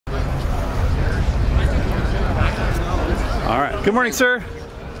All right. Good morning, sir.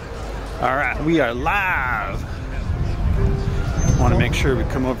 All right, we are live. Want to make sure we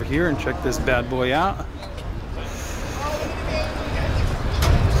come over here and check this bad boy out.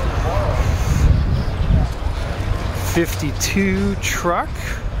 '52 truck.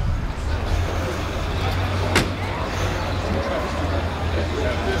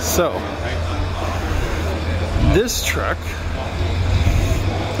 So, this truck,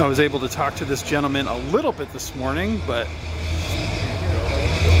 I was able to talk to this gentleman a little bit this morning, but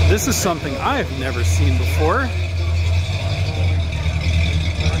this is something I've never seen before.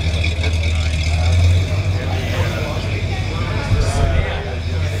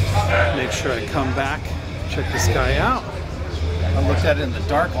 Make sure I come back, check this guy out. I looked at it in the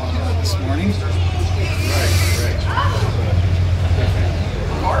dark a little bit this morning.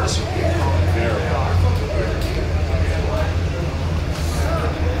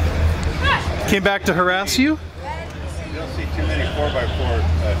 Came back to harass you? You don't see too many 4x4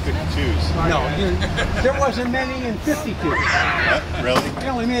 52s. No, there wasn't many in 52. Really? We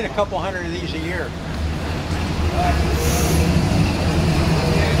only made a couple hundred of these a year.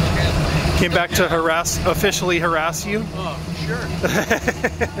 Came back to officially harass you? Oh, sure.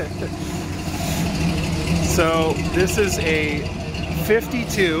 So this is a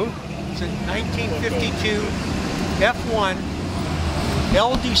 52. It's a 1952 F1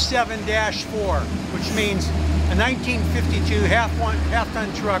 LD7-4, which means a 1952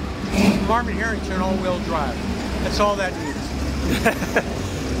 half-ton truck, Marvin Harrington all-wheel drive. That's all that means.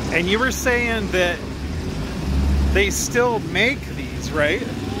 And you were saying that they still make these, right?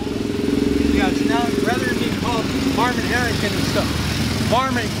 Yeah, it's now, rather than being called Marvin Harrington, it's the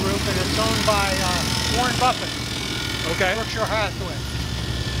Marvin Group, and it's owned by Warren Buffett. Okay. Berkshire Hathaway.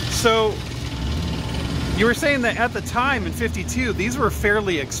 So you were saying that at the time in '52, these were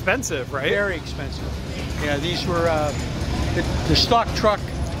fairly expensive, right? Very expensive. Yeah, these were the stock truck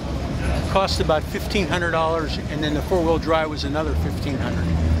cost about $1,500, and then the four-wheel drive was another $1,500.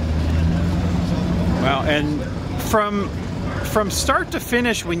 Wow. And from start to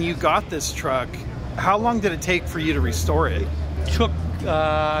finish, when you got this truck, how long did it take for you to restore it? It took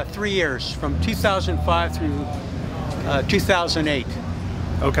 3 years, from 2005 through 2008.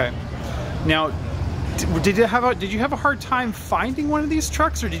 Okay. Now, did you have a hard time finding one of these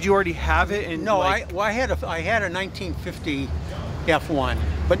trucks, or did you already have it? And no, like... I had a 1950 F1,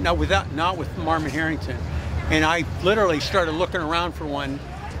 but not with Marvin Harrington. And I literally started looking around for one,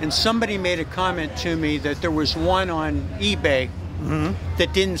 and somebody made a comment to me that there was one on eBay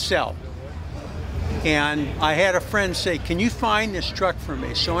that didn't sell. And I had a friend say, "Can you find this truck for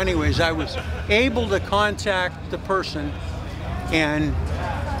me?" So anyways, I was able to contact the person, and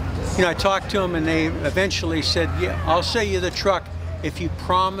I talked to them, and they eventually said, "Yeah, I'll sell you the truck if you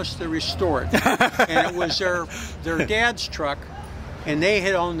promise to restore it." And it was their dad's truck, and they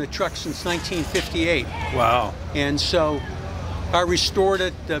had owned the truck since 1958. Wow. And so I restored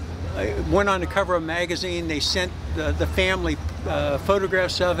it. I went on the cover of a magazine. They sent the family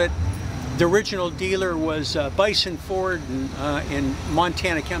photographs of it. The original dealer was Bison Ford in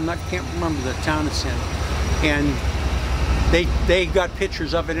Montana. I can't remember the town it's in. And they got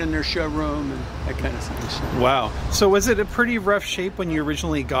pictures of it in their showroom and that kind of thing. So. Wow. So was it a pretty rough shape when you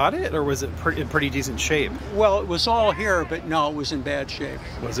originally got it, or was it in pretty decent shape? Well, it was all here, but no, it was in bad shape.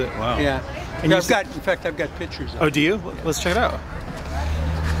 Was it? Wow. Yeah. And in fact, I've got pictures of it. Oh, do you? Yeah. Let's check it out.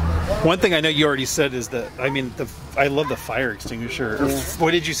 One thing I know you already said is that, I mean, I love the fire extinguisher. Yeah.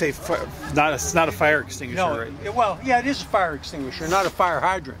 What did you say? It's not a fire extinguisher, no, right? Well, yeah, it is a fire extinguisher, not a fire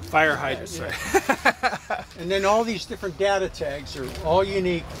hydrant. Fire hydrants, right. And then all these different data tags are all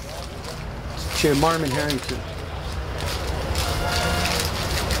unique to Marvin Harrington.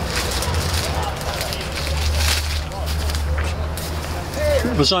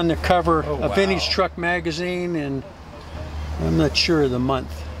 It was on the cover of Vintage Truck magazine, and I'm not sure of the month.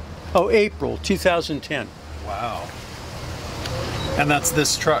 Oh, April 2010. Wow. And that's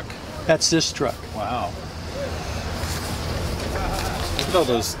this truck? That's this truck. Wow. Look at all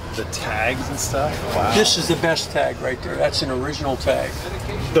the tags and stuff. Wow. This is the best tag right there. That's an original tag.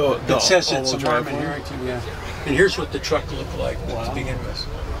 It says it's a Marvin Harrington, yeah. And here's what the truck looked like to begin with.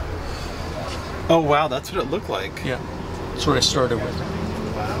 Oh, wow, that's what it looked like. Yeah, that's what I started with.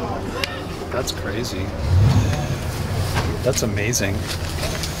 Wow. That's crazy. That's amazing.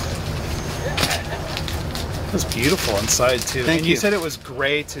 It's beautiful inside too. Thank and you said it was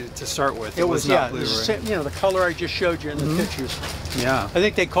gray to start with. It was not blue, right? The color I just showed you in the pictures. Yeah. I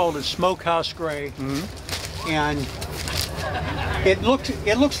think they called it smokehouse gray. And it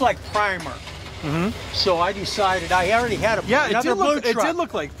looks like primer. So I decided I already had another blue truck. It did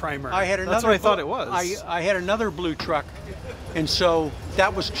look like primer. I had another. That's what I thought it was. I had another blue truck, and so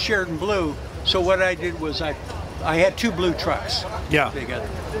that was Sheridan blue. So what I did was I had 2 blue trucks. Yeah. Together.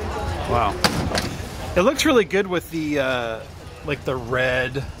 Wow. It looks really good with the like the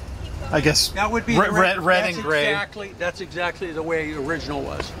red. I guess that would be red and gray. That's exactly the way the original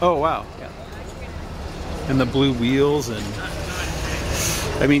was. Oh wow. Yeah. And the blue wheels, and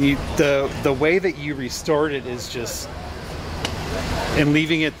I mean the way that you restored it is just, and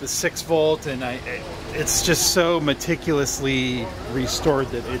leaving it the 6 volt, and it's just so meticulously restored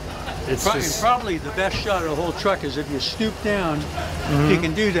that it's probably the best shot of the whole truck is if you stoop down. You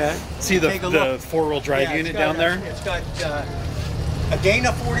can do that. See the 4-wheel drive unit down there? It's got a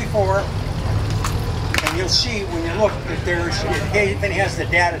Dana 44, and you'll see when you look that it even has the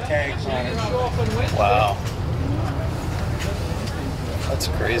data tags on it. Wow. That's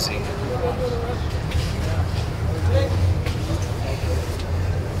crazy.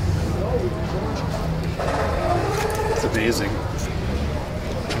 It's amazing.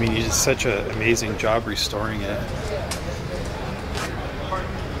 I mean, you did such an amazing job restoring it.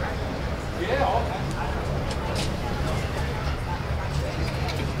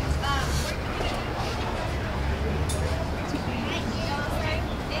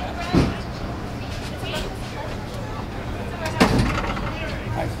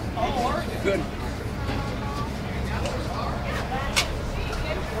 Good.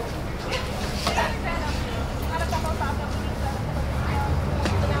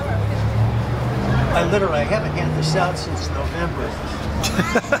 I haven't had this out since November.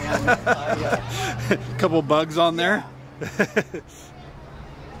 And couple bugs on there.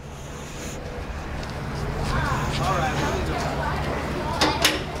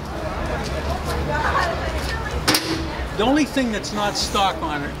 The only thing that's not stock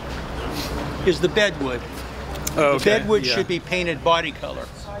on it is the bedwood. Oh, the bedwood should be painted body color.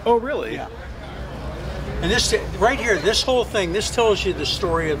 Oh, really? Yeah. And this right here, this whole thing, this tells you the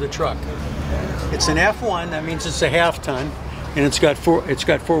story of the truck. It's an F1. That means it's a half ton, and it's got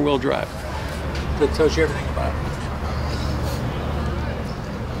 4-wheel drive. That tells you everything about it.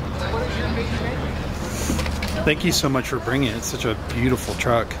 Thank you so much for bringing it. It's such a beautiful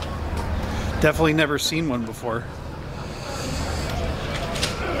truck. Definitely never seen one before.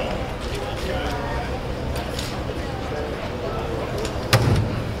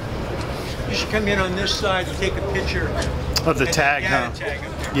 You should come in on this side and take a picture of the tag, huh? Tag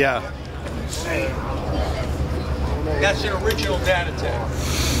up there. Yeah. That's an original data tag.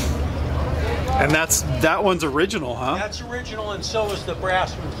 And that one's original, huh? That's original, and so is the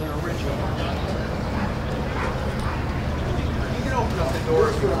brass one's an original. You can open up the door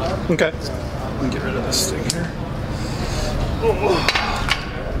if you want. Okay. Let me get rid of this thing here.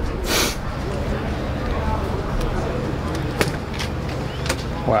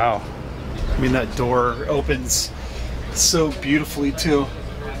 Wow. I mean, that door opens so beautifully too.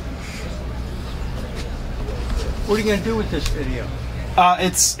 What are you going to do with this video?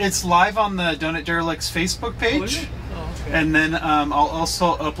 It's live on the Donut Derelicts Facebook page, and then I'll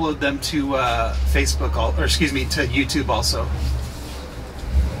also upload them to Facebook, or excuse me, to YouTube also.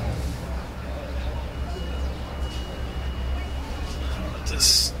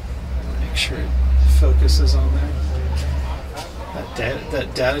 Just make sure it focuses on there.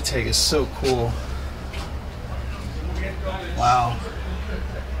 That data tag is so cool. Wow.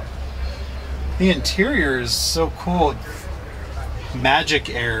 The interior is so cool. Magic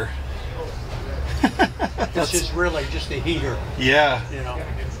air. This is really just a heater. Yeah. You know.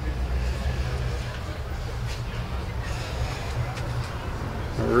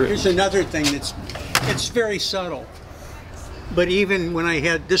 Here's another thing it's very subtle. But even when I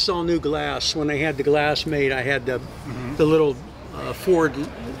had this all new glass, when I had the glass made, I had the little Ford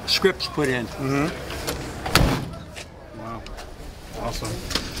scripts put in. Wow. Awesome.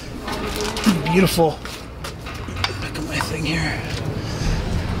 Beautiful. Look at my thing here.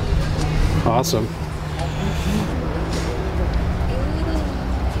 Awesome.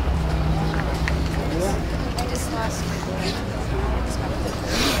 I just lost my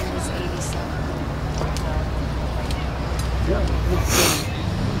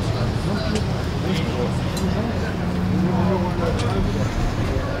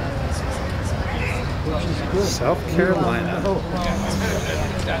South Carolina.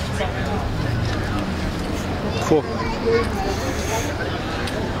 Cool.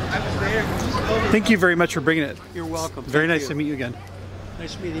 Thank you very much for bringing it. You're welcome. Very nice to meet you again.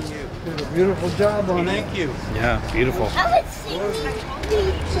 Nice meeting you. Did a beautiful job on it. Thank you. Yeah, beautiful. I was singing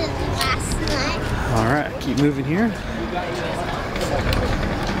beaches last night. All right, keep moving here.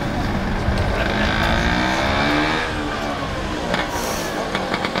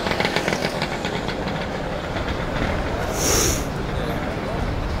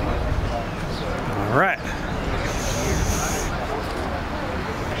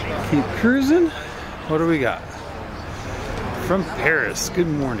 Cruising. What do we got? From Paris. Good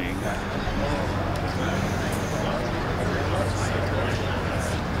morning.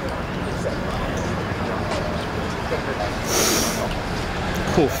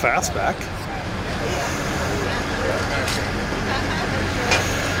 Cool fastback.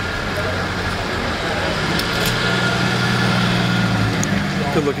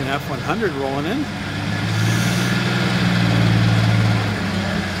 Good looking F100 rolling in.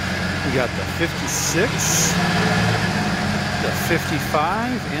 We got the 56, the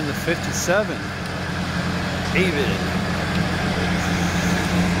 55, and the 57. David.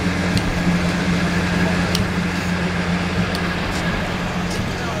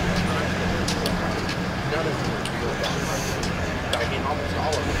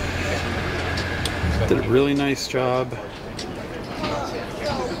 Did a really nice job.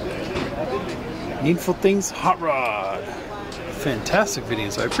 Needful Things Hot Rod. Fantastic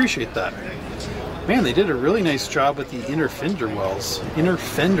videos. I appreciate that. Man, they did a really nice job with the inner fender wells.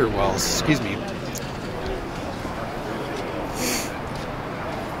 Excuse me.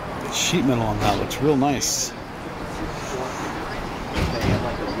 The sheet metal on that looks real nice.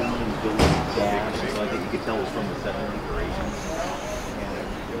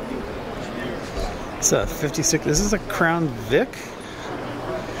 It's a 56. This is a Crown Vic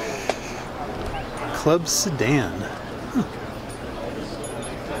Club Sedan. Huh.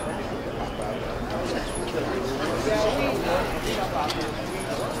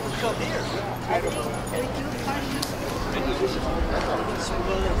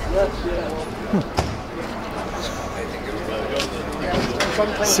 Hmm.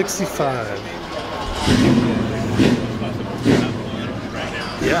 65.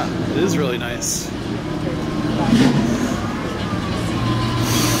 Yeah, it is really nice.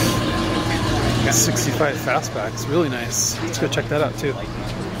 Got 65 fastback. It's really nice. Let's go check that out too.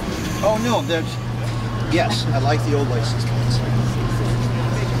 Oh no, there's. Yes, I like the old license plates.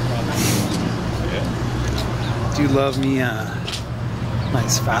 Do you love me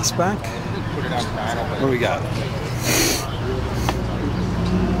nice fastback? What do we got?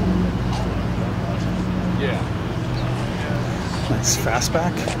 Yeah. Nice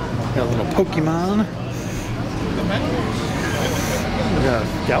fastback. Got a little Pokemon. We got a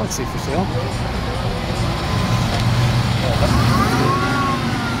Galaxy for sale.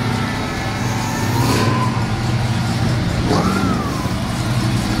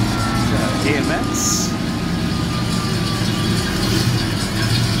 Got AMX.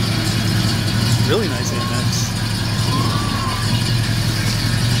 Really nice AMX.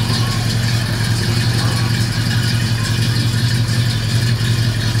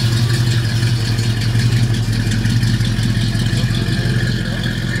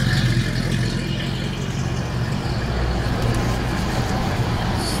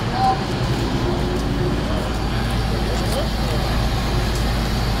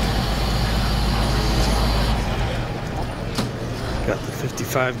 Got the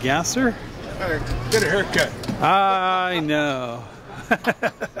 55 gasser. Get a haircut. I know.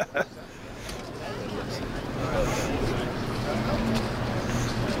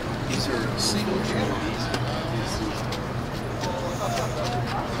 These are single channels.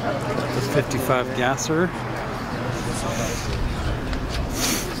 The 55 gasser.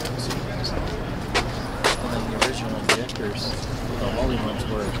 And then the original injectors, the Holly ones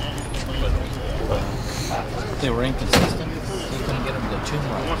were, they were inconsistent. They couldn't get them to tune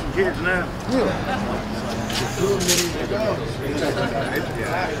right. Want some kids now?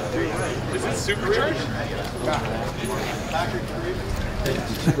 Is it supercharged?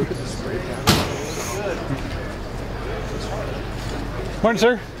 Morning,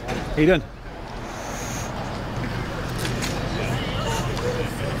 sir. How you doing?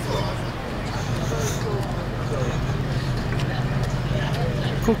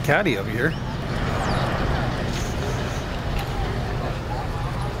 Cool caddy over here.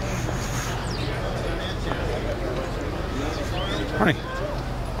 Morning.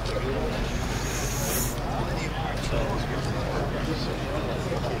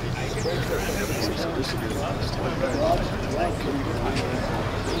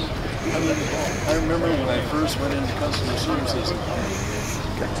 I remember when I first went into customer services.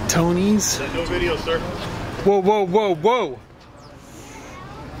 Got Tony's. No video, sir. Whoa, whoa, whoa, whoa.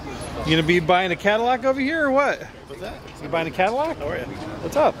 You gonna be buying a Cadillac over here or what? What's that? You buying a Cadillac? How are you?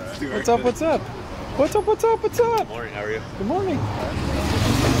 What's up? What's up? What's up? What's up? What's up? What's up? Morning, how are you? Good morning.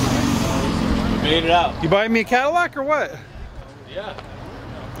 Made it out. You buying me a Cadillac or what? Yeah.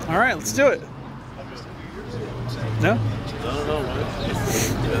 All right, let's do it. No? No, man.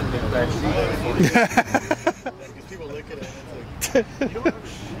 People look at it and it's like, you know what?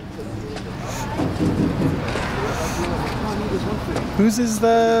 Whose is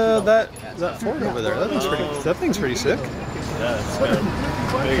that Ford over there? That thing's pretty sick. Yeah, it's got a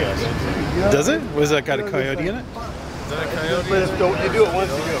big ass. Does it? Was that got a coyote in it? Is that a coyote? But you do it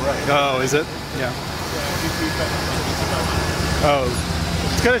once, you do it right. Oh, is it? Yeah. Oh,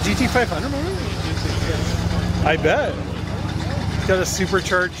 it's got a GT500 motor? I bet. It's got a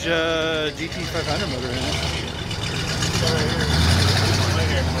supercharged GT500 motor in it.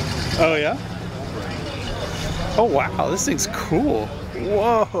 Oh, yeah? Oh, wow, this thing's cool.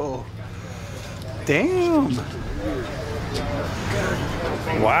 Whoa. Damn.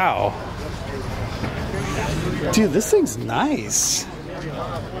 Wow. Dude, this thing's nice.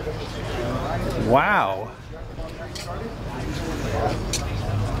 Wow.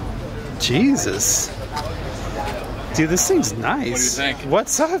 Jesus. Dude, this thing's nice. What do you think?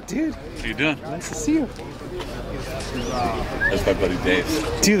 What's up, dude? How you doing? Nice to see you. That's my buddy Dave.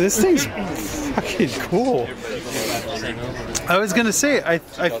 Dude, this thing's fucking cool. I was gonna say,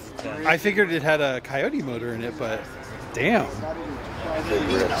 I figured it had a coyote motor in it, but damn.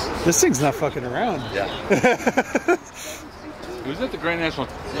 This thing's not fucking around. Yeah. It was at the Grand National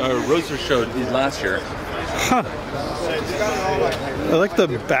Roadster Show last year. Huh. I like the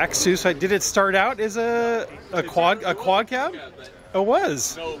back suicide. Did it start out as a quad cab? It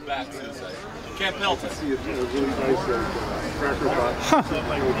was. No back suicide. You can't melt it. Huh.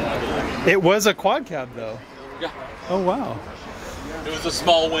 It was a quad cab though. Yeah. Oh wow. It was a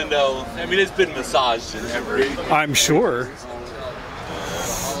small window. I mean, it's been massaged in every. I'm sure.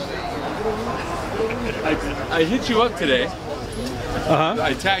 I hit you up today. Uh-huh.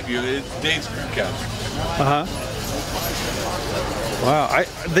 I tagged you. It's Dave's crew cab. Uh-huh. Wow. I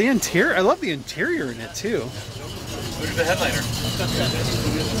love the interior in it too. Look at the headliner.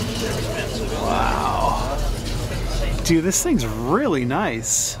 Wow. Dude, this thing's really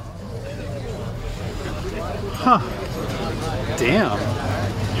nice. Huh. Damn.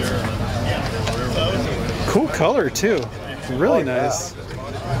 Cool color too. Really nice.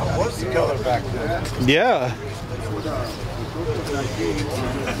 What's the color back there? Yeah.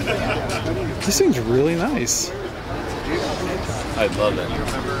 This thing's really nice. I love it.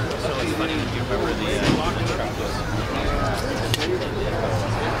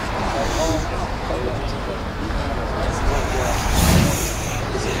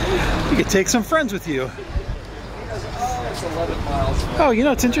 You could take some friends with you. Oh, you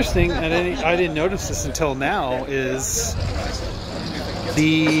know, it's interesting, and I didn't notice this until now, is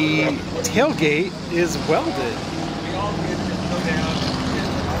the tailgate is welded.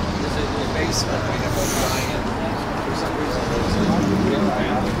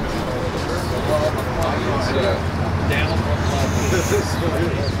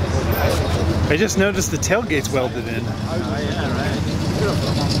 I just noticed the tailgate's welded in.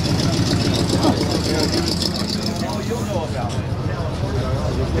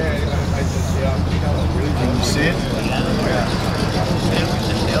 Can you see it?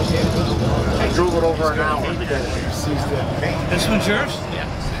 I drove it over an hour. This one's yours?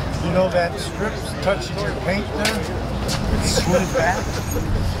 You know that strip touching your paint there? It's smooth back.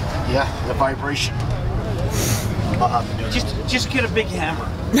 Yeah, the vibration. Just get a big hammer.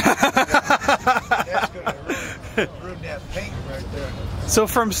 That's gonna ruin that paint right there. So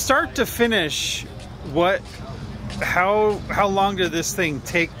from start to finish, how long did this thing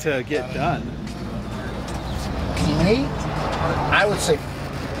take to get done? Me? I would say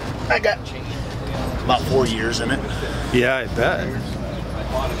I got about 4 years in it. Yeah, I bet.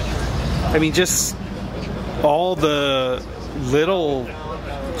 I mean, just all the little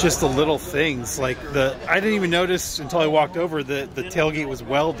things, like I didn't even notice until I walked over that the tailgate was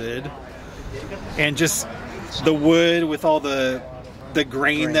welded, and just the wood with all the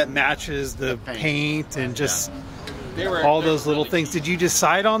grain that matches the paint, and just all those little things. Did you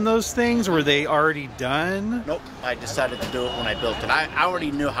decide on those things? Were they already done? Nope, I decided to do it when I built it. I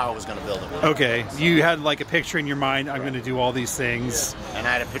already knew how I was going to build it. Okay, you had like a picture in your mind, I'm going to do all these things. And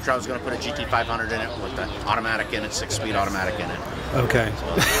I had a picture, I was going to put a GT500 in it with the automatic in it, 6-speed automatic in it. Okay.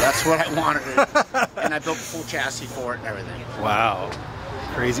 So that's what I wanted. And I built a full chassis for it and everything. Wow.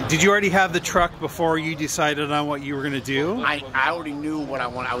 Crazy. Did you already have the truck before you decided on what you were going to do? I already knew what I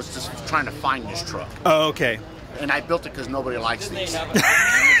wanted. I was just trying to find this truck. Oh, okay. And I built it because nobody likes these.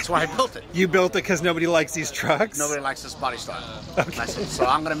 That's why I built it. You built it because nobody likes these trucks? Nobody likes this body style. Okay. I said, so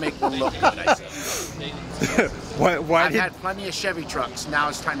I'm going to make one look good, I said. Why I've had plenty of Chevy trucks. Now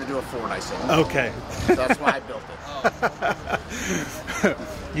it's time to do a Ford, I said. Okay. So that's why I built it.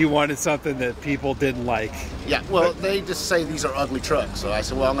 You wanted something that people didn't like. Yeah, well, they just say these are ugly trucks. So I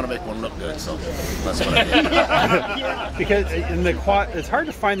said, well, I'm going to make one look good. So that's what I did. Because in the quad, it's hard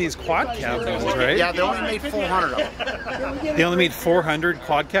to find these quad cab ones, right? Yeah, they only made 400 of them. They only made 400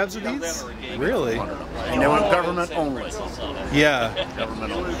 quad cabs of these? Really? And they were government only. Yeah.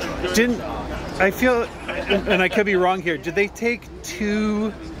 Government only. Didn't I feel, and I could be wrong here, did they take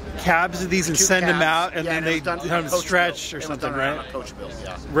 2 cabs of these and send them out, and then they have them stretched or something, right? On a coach build,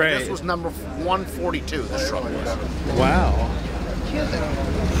 yeah. Right. This was number 142, this truck was. Wow.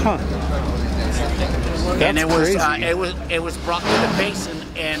 Huh. And it was, crazy. it was brought to the base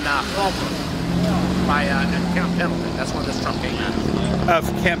in Fallbrook by Camp Pendleton. That's where this truck came out. Of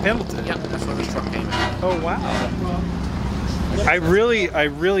Camp Pendleton? Yeah, that's where this truck came out. Oh, wow. I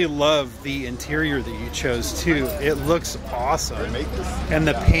really love the interior that you chose too. It looks awesome. And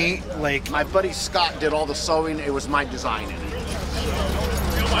the paint, like... My buddy Scott did all the sewing. It was my design in it.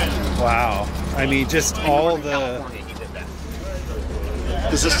 Wow. I mean, just all the... California, he did that.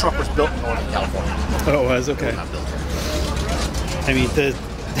 Because this truck was built in Northern California. Oh, it was? Okay. I mean, the...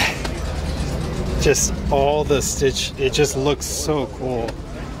 just all the stitch, it just looks so cool.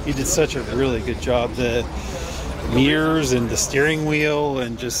 You did such a really good job. The mirrors and the steering wheel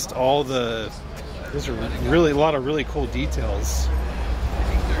and just all the... Those are really a lot of really cool details.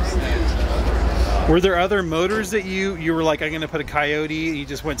 Were there other motors that you were like, I'm going to put a Coyote, and you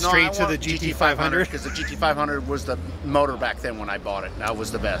just went straight to the GT500? Because the GT500 was the motor back then when I bought it. That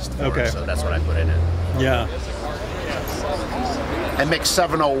was the best for Okay. it, so that's what I put in it. Yeah. It makes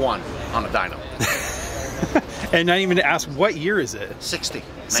 701 on a dyno. And not even to ask, what year is it? 60.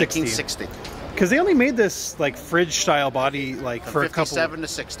 60. 1960. Because they only made this like fridge style body like From for a couple... 57 to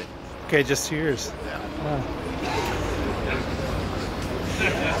 60. Okay, just 2 years. Yeah. Wow.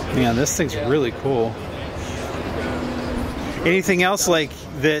 Man, this thing's really cool. Anything else like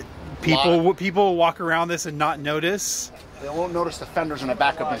that people walk around this and not notice? They won't notice the fenders in the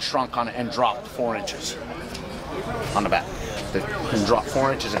back have been shrunk on it and dropped 4 inches on the back. They've been dropped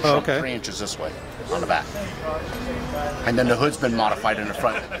 4 inches and shrunk 3 inches this way on the back. And then the hood's been modified in the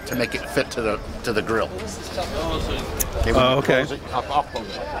front to make it fit to the grill. Oh, okay. I'll close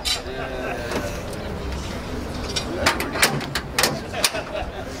it.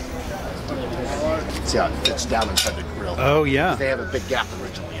 See how it fits down inside the grill. Oh, yeah. They have a big gap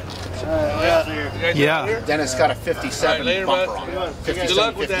originally in it. Yeah. Then it's got a 57 bumper on it.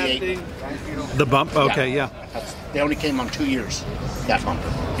 57, 58. The bump? Okay, yeah. They only came on 2 years, that bumper.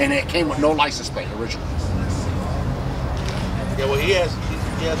 And it came with no license plate originally. Yeah, well, he has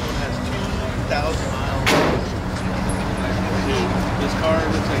one has 2,000 miles. This car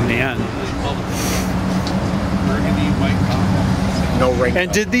looks like Man. burgundy white top. No ring.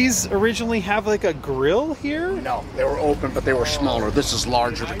 And did these originally have like a grill here? No, they were open, but they were smaller. This is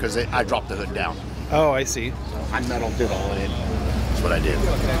larger because I dropped the hood down. Oh, I see. I metal did all it. That's what I did.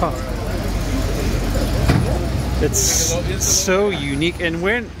 Huh. It's so unique. And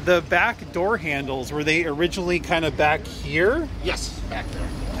when the back door handles, were they originally kind of back here? Yes, back there.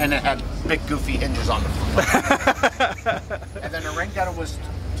 And it had big goofy hinges on the front. And then the ring gutter was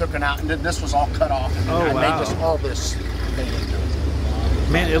taken out, and then this was all cut off. And I made this all this thing into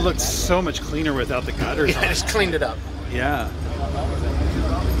it. Man, it looks so much cleaner without the gutters. Yeah, I just cleaned it up. Yeah.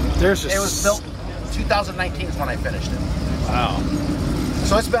 There's just... It was built 2019 is when I finished it. Wow.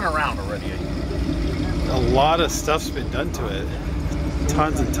 So it's been around already. A lot of stuff's been done to it.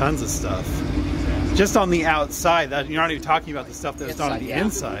 Tons and tons of stuff. Just on the outside. That you're not even talking about the stuff that was done on the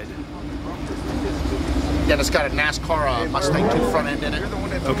inside. Then it's got a NASCAR Mustang 2 front end in it.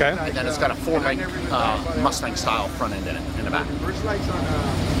 Okay. And then it's got a 4-link Mustang style front end in it in the back.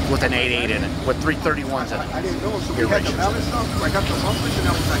 With an 8.8 in it. With 331s in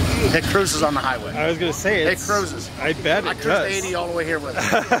it. It cruises on the highway. I was going to say it cruises. I bet I it cruised does. 80 all the way here with it.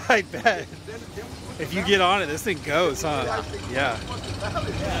 I bet. If you get on it, this thing goes, huh? Yeah.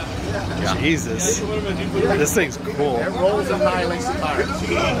 Jesus. This thing's cool. It rolls and annihilates the tires.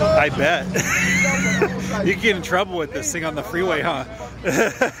 I bet. You can get in trouble with this thing on the freeway, huh?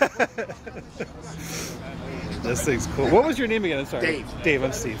 This thing's cool. What was your name again? I'm sorry. Dave. Dave,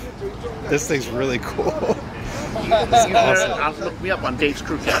 I'm Steve. This thing's really cool. I'll look me up on Dave's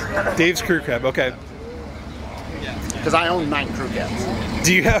Crew Cab. Dave's Crew Cab, okay. Because I own 9 crew cabs.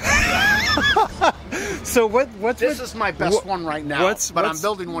 Do you have... So what's this is my best one right now, but I'm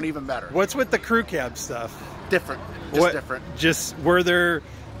building one even better. What's with the crew cab stuff? Different. Just different. Just, were there...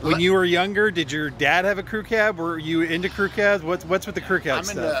 When you were younger, did your dad have a crew cab? Were you into crew cabs? What's with the crew cab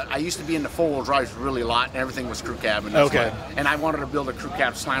stuff? I used to be into 4-wheel drives really a lot, and everything was crew cab. And okay. And I wanted to build a crew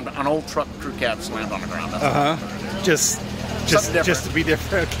cab an old truck crew cab slammed on the ground. Just to be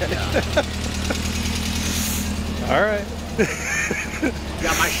different. Okay. Yeah. All right.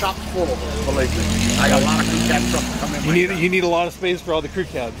 Yeah, my shop's full of them, believe me. I got a lot of crew cab trucks coming in. You need a lot of space for all the crew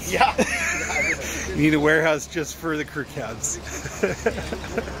cabs. Yeah. You You need a warehouse just for the crew cabs.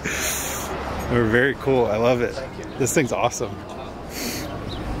 They're very cool. I love it. This thing's awesome.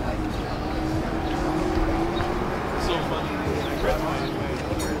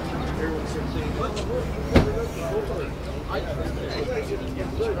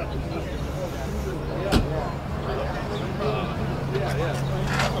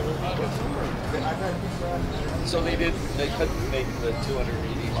 So they couldn't make the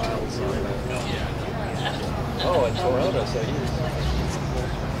 280 miles on it. Oh, in Toronto, so he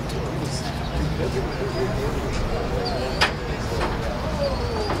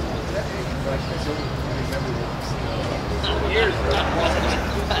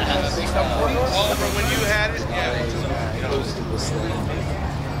From when you had it, yeah. goes to this thing.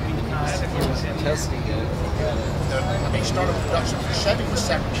 Testing it. When they started production for Chevy was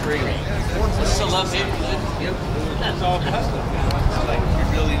 73. Still love it. It's all custom. It's like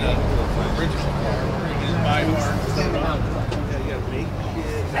you're building a original car. You just buy parts. You gotta make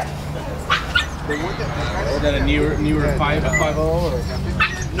shit. Is that a newer 550 or?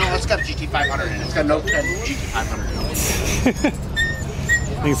 No, it's got a GT500 in it. It's got no 10 GT500 in it.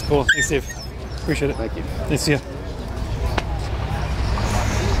 I think it's cool. Thanks, Dave. Appreciate it. Thank you. Nice to see you.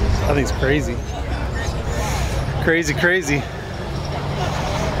 I think it's crazy. Crazy, crazy.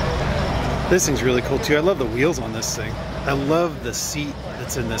 This thing's really cool too. I love the wheels on this thing. I love the seat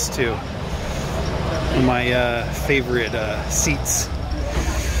that's in this too. One of my favorite seats.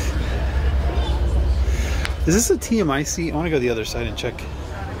 Is this a TMI seat? I want to go to the other side and check.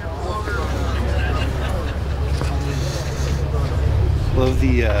 Love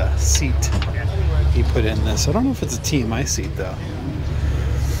the seat he put in this. I don't know if it's a TMI seat though.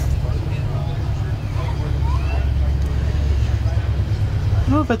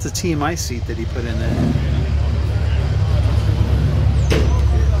 I don't know if that's a TMI seat that he put in there.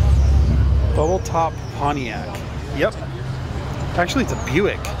 Bubble top Pontiac. Yep. Actually, it's a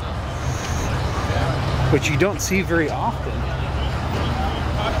Buick, which you don't see very often.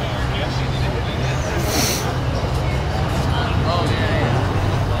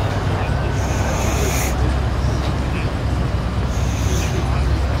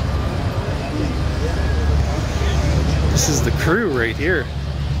 This is the crew right here.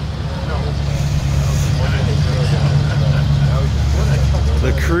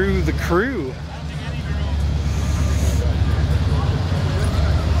 The crew.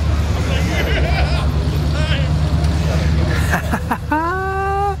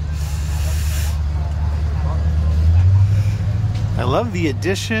 I love the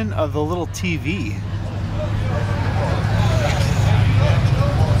addition of the little TV.